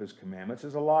not keep his commandments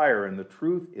is a liar, and the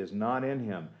truth is not in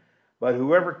him. But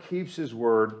whoever keeps his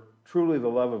word, truly the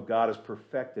love of God is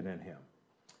perfected in him.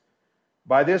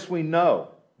 By this we know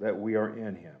that we are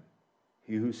in him.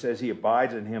 He who says he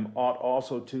abides in him ought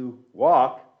also to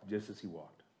walk just as he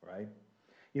walked, right?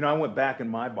 You know, I went back in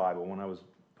my Bible when I was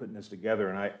putting this together,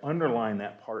 and I underlined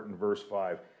that part in verse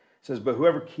 5. It says, but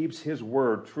whoever keeps his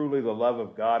word, truly the love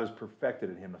of God is perfected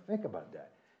in him. Now think about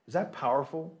that. Is that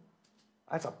powerful?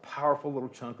 That's a powerful little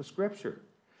chunk of Scripture.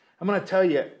 I'm going to tell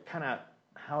you kind of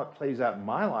how it plays out in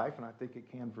my life, and I think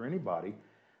it can for anybody.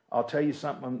 I'll tell you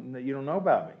something that you don't know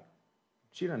about me.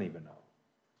 She doesn't even know.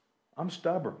 I'm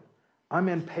stubborn. I'm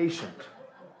impatient.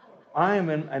 I am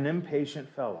an impatient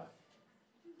fella.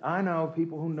 I know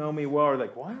people who know me well are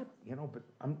like, what? You know, but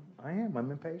I'm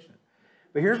impatient.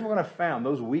 But here's what I found.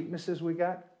 Those weaknesses we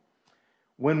got,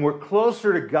 when we're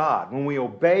closer to God, when we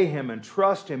obey Him and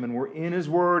trust Him and we're in His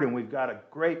Word and we've got a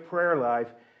great prayer life,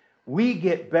 we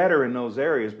get better in those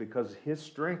areas because His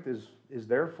strength is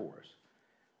there for us.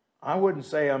 I wouldn't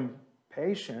say I'm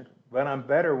patient, but I'm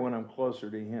better when I'm closer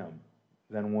to Him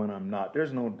than when I'm not.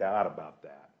 There's no doubt about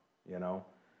that, you know.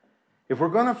 If we're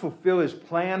going to fulfill His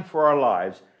plan for our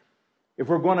lives, if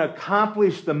we're going to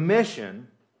accomplish the mission,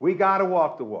 we got to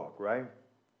walk the walk, right?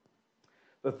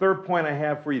 The third point I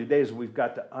have for you today is we've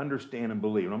got to understand and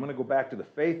believe. And I'm going to go back to the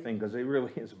faith thing because it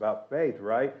really is about faith,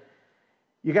 right?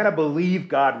 You got to believe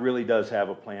God really does have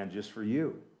a plan just for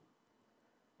you.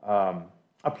 A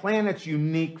plan that's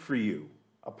unique for you.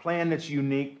 A plan that's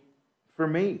unique for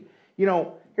me. You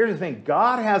know, here's the thing.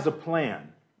 God has a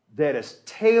plan that is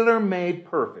tailor-made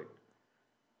perfect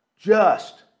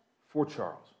just for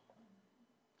Charles.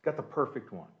 He's got the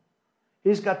perfect one.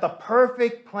 He's got the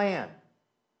perfect plan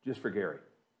just for Gary.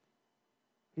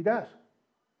 He does.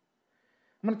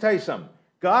 I'm going to tell you something.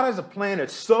 God has a plan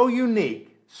that's so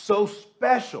unique, so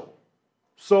special,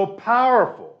 so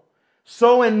powerful,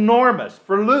 so enormous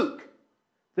for Luke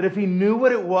that if he knew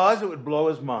what it was, it would blow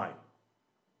his mind.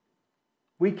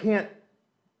 We can't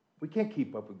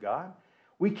keep up with God.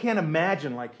 We can't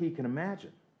imagine like He can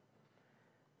imagine.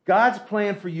 God's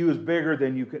plan for you is bigger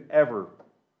than you could ever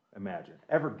imagine,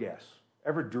 ever guess,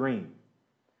 ever dream.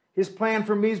 His plan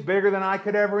for me is bigger than I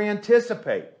could ever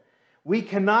anticipate. We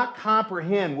cannot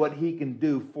comprehend what He can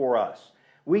do for us.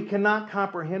 We cannot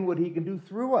comprehend what He can do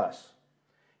through us.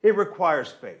 It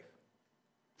requires faith.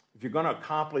 If you're going to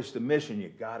accomplish the mission,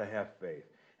 you've got to have faith.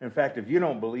 In fact, if you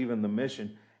don't believe in the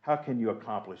mission, how can you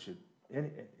accomplish it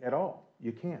at all?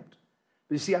 You can't.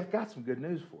 But you see, I've got some good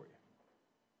news for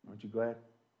you. Aren't you glad?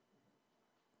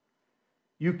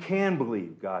 You can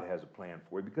believe God has a plan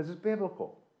for you because it's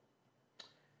biblical.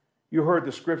 You heard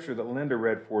the scripture that Linda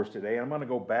read for us today. I'm going to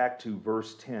go back to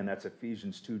verse 10. That's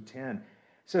Ephesians 2:10. It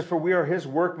says, "For we are His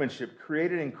workmanship,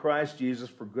 created in Christ Jesus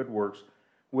for good works,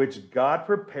 which God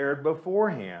prepared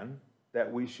beforehand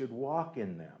that we should walk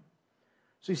in them."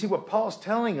 So you see, what Paul's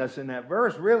telling us in that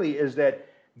verse really is that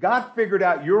God figured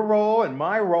out your role and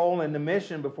my role in the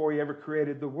mission before He ever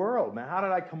created the world. Now, how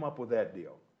did I come up with that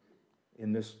deal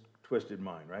in this twisted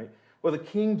mind, right? Well, the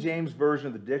King James Version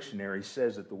of the dictionary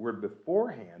says that the word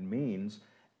beforehand means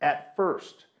at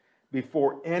first,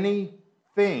 before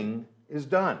anything is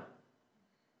done.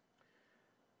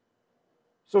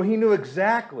 So He knew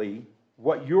exactly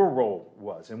what your role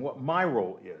was and what my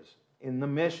role is in the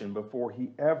mission before He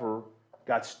ever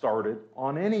got started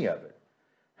on any of it.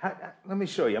 Let me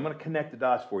show you. I'm going to connect the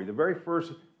dots for you. The very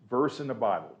first verse in the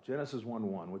Bible, Genesis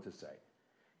 1:1, what's it say?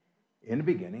 In the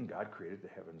beginning, God created the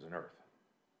heavens and earth.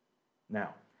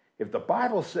 Now, if the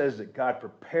Bible says that God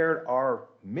prepared our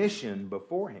mission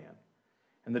beforehand,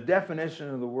 and the definition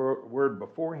of the word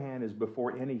beforehand is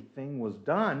before anything was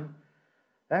done,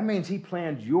 that means He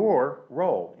planned your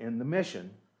role in the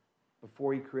mission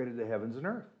before He created the heavens and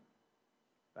earth.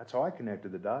 That's how I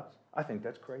connected the dots. I think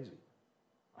that's crazy.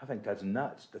 I think that's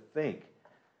nuts to think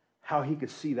how He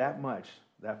could see that much,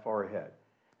 that far ahead,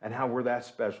 and how we're that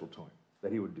special to Him,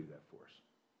 that He would do that for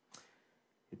us.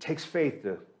 It takes faith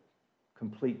to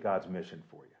complete God's mission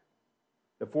for you.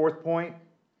 The fourth point,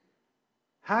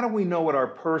 how do we know what our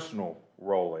personal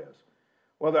role is?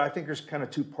 Well, I think there's kind of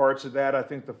two parts of that. I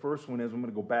think the first one is, I'm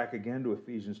going to go back again to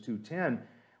Ephesians 2:10,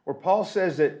 where Paul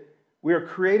says that we are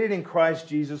created in Christ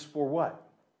Jesus for what?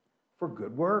 For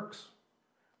good works.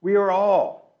 We are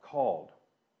all called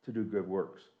to do good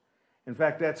works. In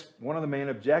fact, that's one of the main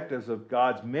objectives of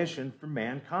God's mission for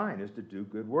mankind, is to do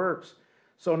good works.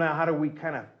 So now how do we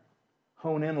kind of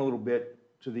hone in a little bit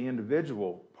to the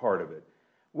individual part of it?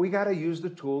 We got to use the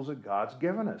tools that God's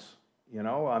given us. You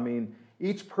know, I mean,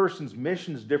 each person's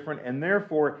mission is different, and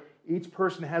therefore each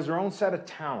person has their own set of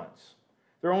talents,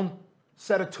 their own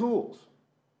set of tools.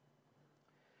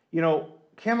 You know,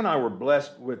 Kim and I were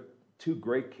blessed with two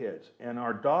great kids, and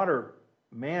our daughter,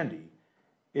 Mandy,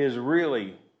 is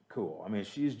really cool. I mean,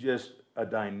 she's just a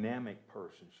dynamic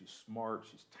person. She's smart,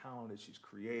 she's talented, she's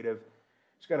creative.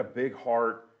 She's got a big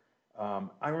heart.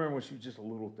 I remember when she was just a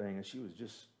little thing, and she was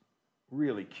just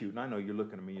really cute. And I know you're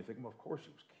looking at me, you think, well, of course she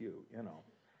was cute, you know.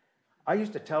 I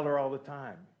used to tell her all the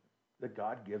time that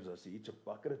God gives us each a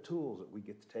bucket of tools that we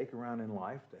get to take around in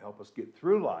life to help us get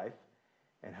through life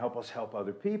and help us help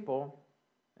other people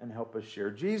and help us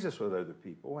share Jesus with other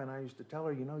people. And I used to tell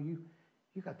her, you know, you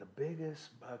got the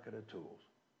biggest bucket of tools.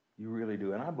 You really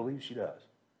do. And I believe she does.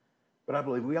 But I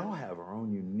believe we all have our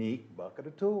own unique bucket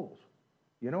of tools.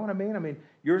 You know what I mean? I mean,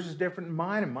 yours is different than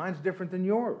mine, and mine's different than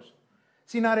yours.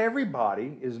 See, not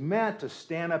everybody is meant to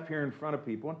stand up here in front of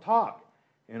people and talk.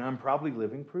 And I'm probably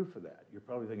living proof of that. You're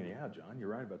probably thinking, yeah, John, you're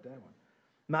right about that one.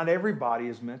 Not everybody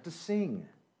is meant to sing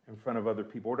in front of other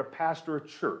people or to pastor a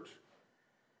church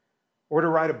or to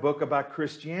write a book about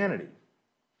Christianity.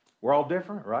 We're all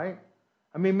different, right?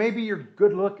 I mean, maybe you're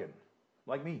good looking,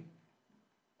 like me.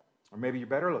 Or maybe you're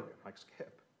better looking, like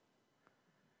Skip.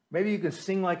 Maybe you can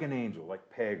sing like an angel, like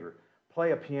Peg, or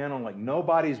play a piano like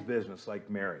nobody's business, like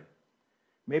Mary.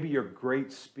 Maybe you're a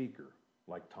great speaker,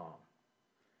 like Tom.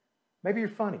 Maybe you're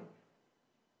funny.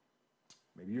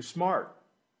 Maybe you're smart.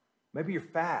 Maybe you're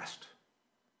fast.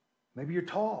 Maybe you're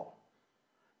tall.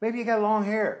 Maybe you got long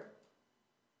hair.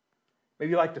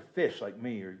 Maybe you like to fish like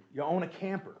me, or you own a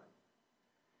camper.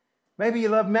 Maybe you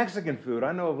love Mexican food.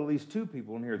 I know of at least 2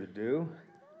 people in here that do.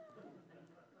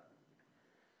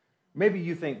 Maybe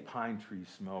you think pine trees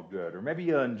smell good, or maybe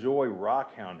you enjoy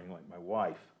rock hounding like my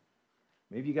wife.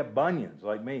 Maybe you got bunions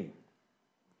like me.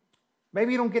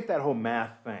 Maybe you don't get that whole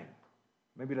math thing.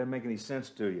 Maybe it doesn't make any sense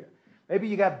to you. Maybe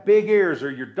you got big ears, or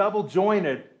you're double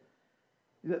jointed.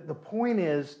 The point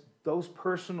is, those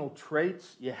personal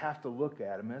traits, you have to look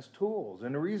at them as tools.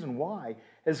 And the reason why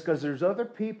is because there's other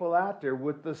people out there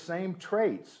with the same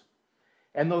traits.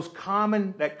 And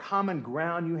that common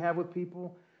ground you have with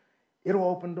people, it'll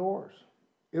open doors.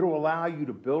 It'll allow you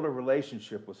to build a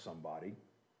relationship with somebody.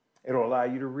 It'll allow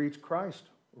you to reach Christ,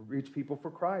 or reach people for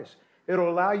Christ. It'll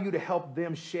allow you to help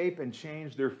them shape and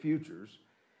change their futures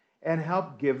and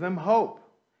help give them hope.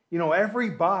 You know,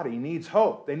 everybody needs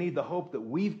hope. They need the hope that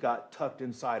we've got tucked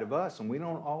inside of us, and we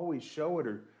don't always show it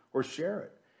or share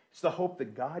it. It's the hope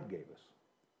that God gave us,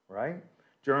 right?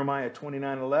 Jeremiah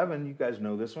 29:11, you guys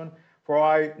know this one. For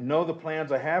I know the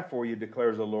plans I have for you,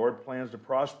 declares the Lord, plans to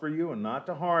prosper you and not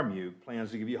to harm you,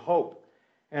 plans to give you hope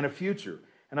and a future.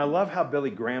 And I love how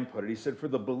Billy Graham put it. He said, for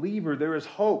the believer, there is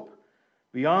hope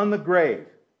beyond the grave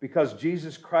because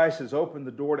Jesus Christ has opened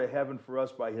the door to heaven for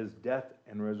us by his death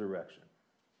and resurrection.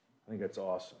 I think that's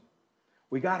awesome.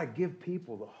 We got to give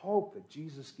people the hope that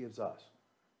Jesus gives us.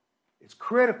 It's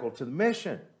critical to the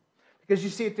mission. Because you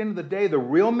see, at the end of the day, the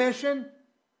real mission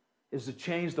is to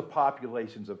change the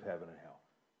populations of heaven and hell.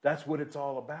 That's what it's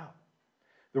all about.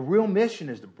 The real mission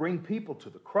is to bring people to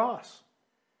the cross.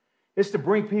 It's to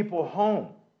bring people home.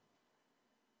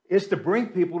 It's to bring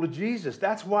people to Jesus.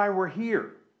 That's why we're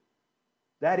here.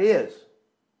 That is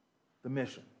the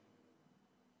mission.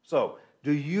 So,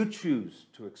 do you choose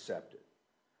to accept it?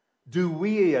 Do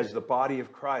we, as the body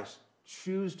of Christ,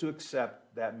 choose to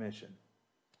accept that mission?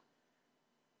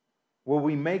 Will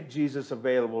we make Jesus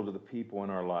available to the people in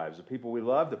our lives? The people we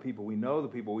love, the people we know, the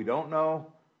people we don't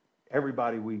know,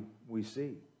 everybody we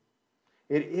see.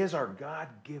 It is our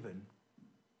God-given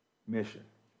mission.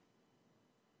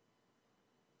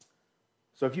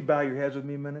 So if you bow your heads with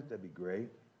me a minute, that'd be great.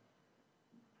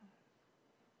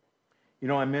 You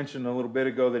know, I mentioned a little bit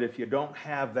ago that if you don't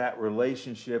have that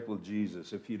relationship with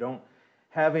Jesus, if you don't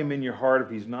have him in your heart, if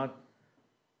he's not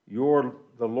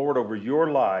the Lord over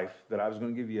your life, that I was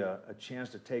going to give you a chance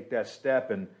to take that step.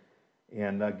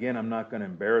 And again, I'm not going to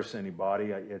embarrass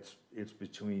anybody. It's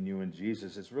between you and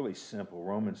Jesus. It's really simple.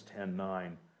 Romans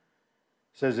 10:9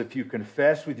 says, if you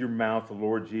confess with your mouth the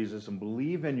Lord Jesus and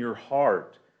believe in your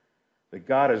heart that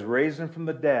God has raised him from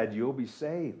the dead, you'll be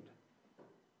saved.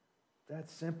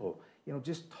 That's simple. You know,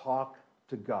 just talk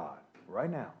to God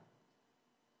right now.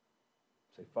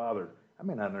 Say, Father, I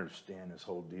may not understand this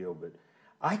whole deal, but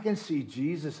I can see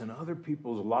Jesus in other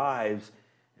people's lives,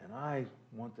 and I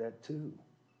want that too.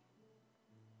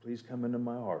 Please come into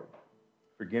my heart.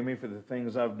 Forgive me for the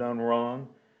things I've done wrong.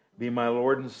 Be my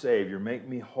Lord and Savior. Make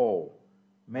me whole.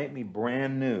 Make me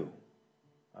brand new.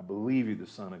 I believe you're the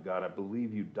Son of God. I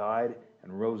believe you died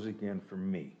and rose again for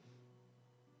me.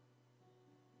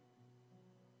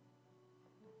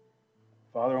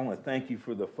 Father, I want to thank you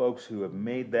for the folks who have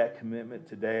made that commitment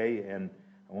today, and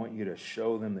I want you to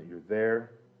show them that you're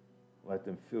there. Let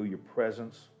them feel your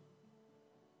presence.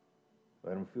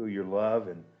 Let them feel your love.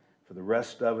 And for the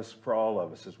rest of us, for all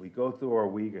of us, as we go through our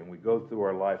week and we go through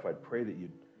our life, I pray that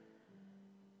you'd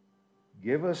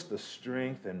give us the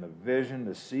strength and the vision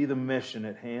to see the mission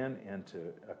at hand and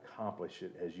to accomplish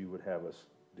it as you would have us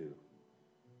do.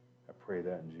 I pray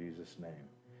that in Jesus' name.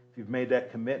 If you've made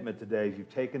that commitment today, if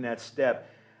you've taken that step,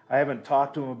 I haven't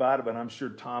talked to him about it, but I'm sure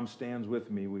Tom stands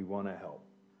with me. We want to help.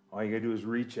 All you got to do is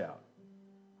reach out.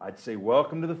 I'd say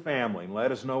welcome to the family, and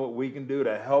let us know what we can do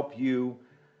to help you,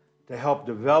 to help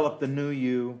develop the new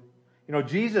you. You know,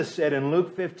 Jesus said in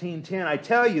Luke 15:10, I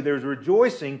tell you, there's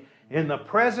rejoicing in the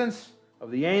presence of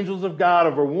the angels of God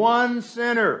over one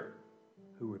sinner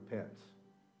who repents.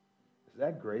 Is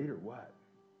that great or what?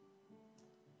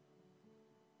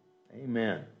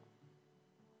 Amen.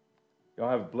 Y'all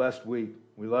have a blessed week.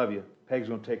 We love you. Peg's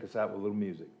going to take us out with a little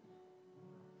music.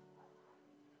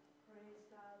 Praise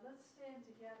God. Let's stand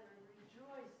together and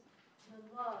rejoice in the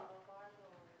love of our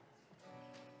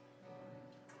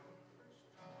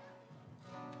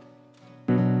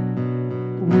Lord.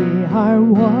 We are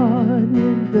one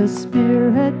in the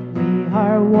Spirit. We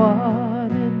are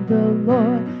one in the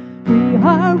Lord. We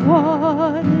are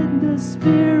one in the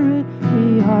Spirit.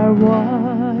 We are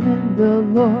one in the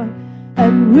Lord.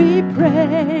 And we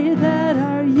pray that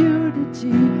our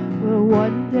unity will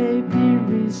one day be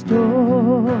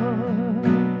restored.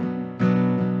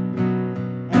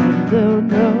 And they'll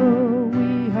know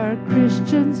we are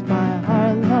Christians by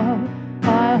our love,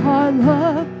 by our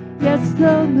love. Yes,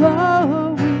 they'll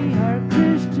know we are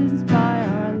Christians by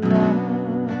our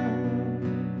love.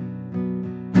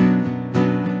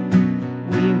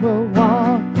 We will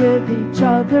walk with each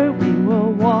other. We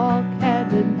will walk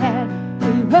hand in hand.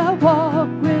 We will walk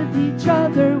with each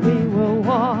other, we will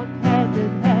walk hand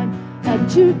in hand, and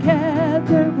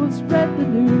together we'll spread the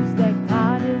news that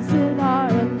God is in our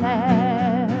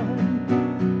land.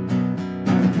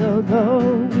 And they'll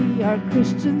know we are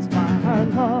Christians by our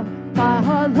love, by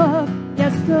our love.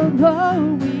 Yes, they'll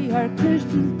know we are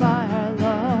Christians by our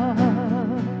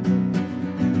love.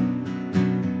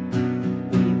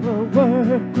 We will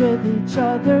work with each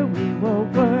other, we will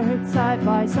work side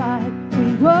by side.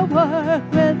 We will work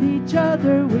with each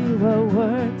other, we will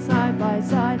work side by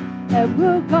side, and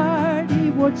we'll guard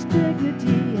each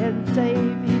dignity and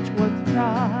save each one's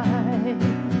pride.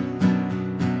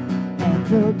 And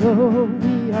they'll know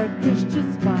we are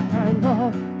Christians by our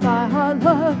love, by our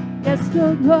love. Yes,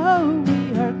 they'll know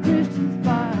we are Christians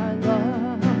by our love.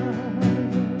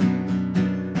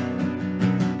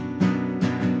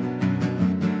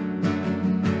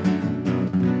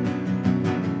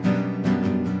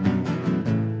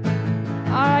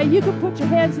 You can put your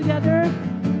hands together.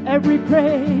 Every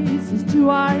praise is to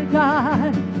our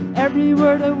God. Every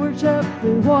word of worship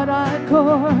with one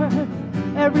accord.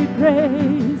 Every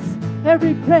praise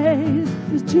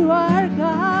is to our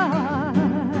God.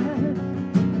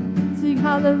 Sing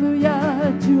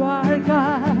hallelujah to our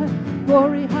God.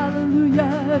 Glory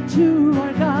hallelujah to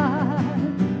our God.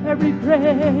 Every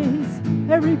praise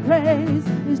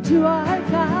is to our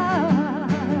God.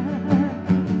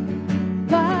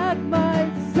 God my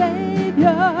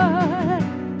Savior,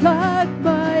 God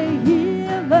my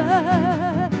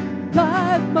healer,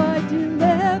 God my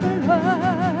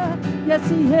deliverer. Yes,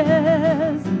 He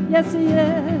is, yes, He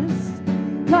is.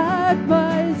 God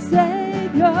my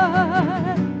Savior,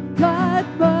 God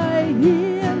my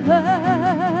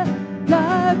healer,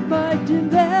 God my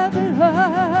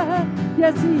deliverer.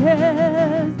 Yes, He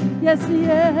is, yes, He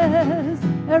is.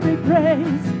 Every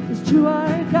praise is to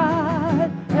our God.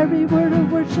 Every word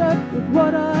of worship with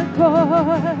one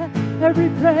accord. Every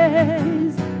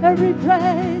praise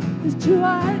is to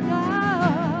our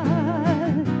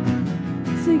God.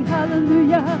 Sing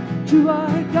hallelujah to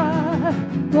our God.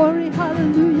 Glory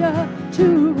hallelujah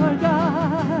to our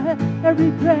God.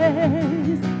 Every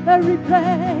praise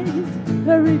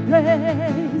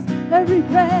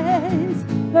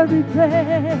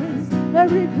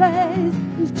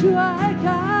is to our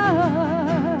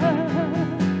God.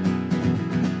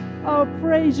 Oh,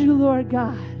 praise you, Lord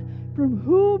God, from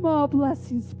whom all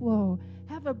blessings flow.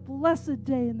 Have a blessed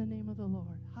day in the name of the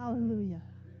Lord. Hallelujah.